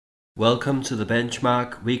Welcome to the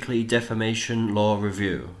Benchmark Weekly Defamation Law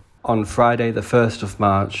Review. On Friday the 1st of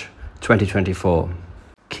March 2024,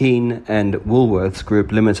 Keane and Woolworths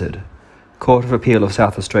Group Limited, Court of Appeal of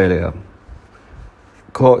South Australia.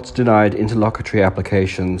 Courts denied interlocutory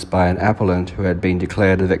applications by an appellant who had been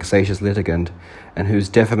declared a vexatious litigant and whose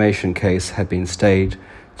defamation case had been stayed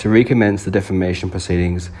to recommence the defamation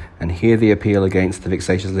proceedings and hear the appeal against the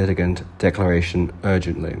vexatious litigant declaration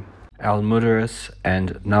urgently. Almudaris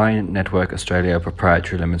and 9 Network Australia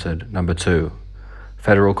Proprietary Limited, No. 2,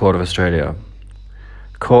 Federal Court of Australia.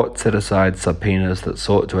 Court set aside subpoenas that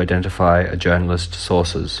sought to identify a journalist's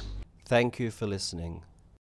sources. Thank you for listening.